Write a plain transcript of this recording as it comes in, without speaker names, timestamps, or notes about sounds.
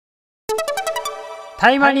タ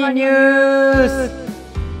イマニンニュース。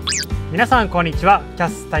皆さんこんにちは。キャ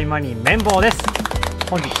スタイマニン綿棒です。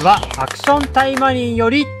本日はアクションタイマニンよ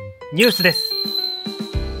りニュースです。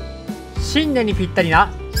新年にぴったり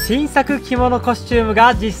な新作着物コスチューム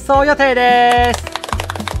が実装予定です。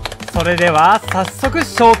それでは早速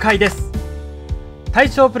紹介です。対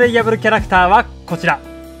象プレイヤブルキャラクターはこちら。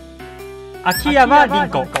秋山凛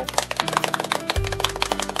子、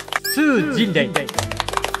スージンレイ、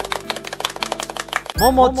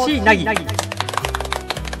桃地なぎ以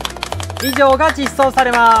上が実装さ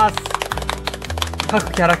れます。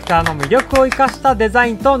各キャラクターの魅力を生かしたデザ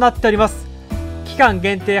インとなっております。期間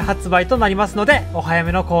限定発売となりますのでお早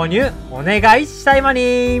めの購入お願いしたいま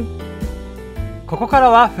に。ここから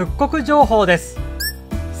は復刻情報です。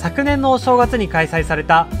昨年のお正月に開催され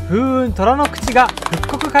た風雲虎の口が復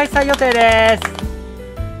刻開催予定です。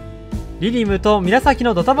リリムと紫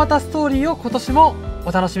のドタバタストーリーを今年も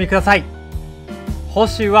お楽しみください。報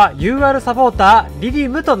酬は UR サポーターリリ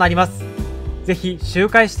ムとなります。ぜひ周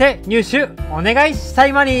回して入手お願いした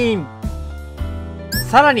いまに。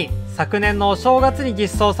さらに昨年のお正月に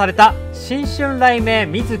実装された新春雷鳴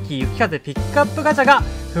水城ゆきかぜピックアップガチャが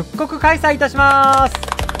復刻開催いたします。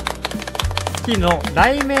スキルの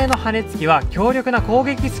雷鳴の羽根付きは強力な攻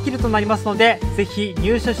撃スキルとなりますので、ぜひ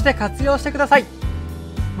入手して活用してください。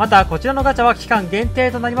またこちらのガチャは期間限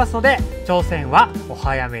定となりますので挑戦はお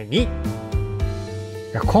早めに。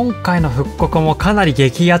今回の復刻もかなり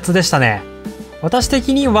激アツでしたね。私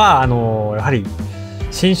的にはやはり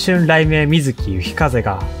新春雷鳴水城ゆきかぜ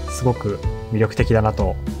がすごく魅力的だな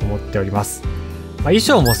と思っております。衣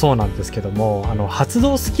装もそうなんですけども、発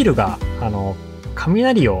動スキルが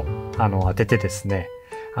雷を当ててですね、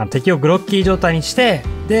敵をグロッキー状態にして、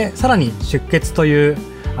でさらに出血という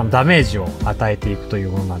ダメージを与えていくという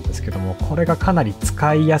ものなんですけども、これがかなり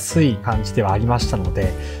使いやすい感じではありましたの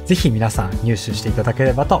で、ぜひ皆さん入手していただけ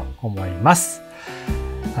ればと思います。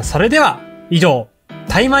それでは以上、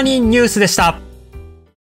タイマニンニュースでした。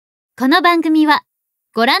この番組は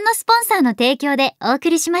ご覧のスポンサーの提供でお送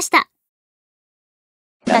りしました。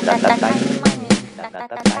タイ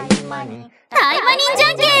マニンじ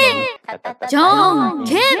ゃんけんじゃん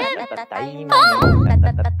けんぽん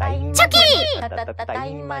チョキ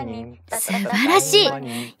素晴らしい、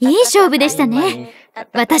いい勝負でしたね。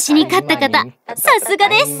私に勝った方、さすが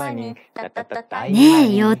です。ねえ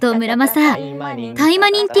妖刀村正、タイマ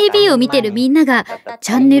ニン TV を見てるみんなが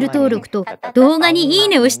チャンネル登録と動画にいい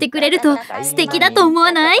ねをしてくれると素敵だと思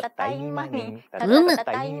わない？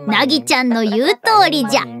なぎちゃんの言う通り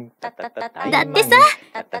じゃ。だってさ、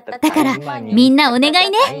だからみんなお願い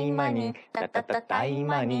ね。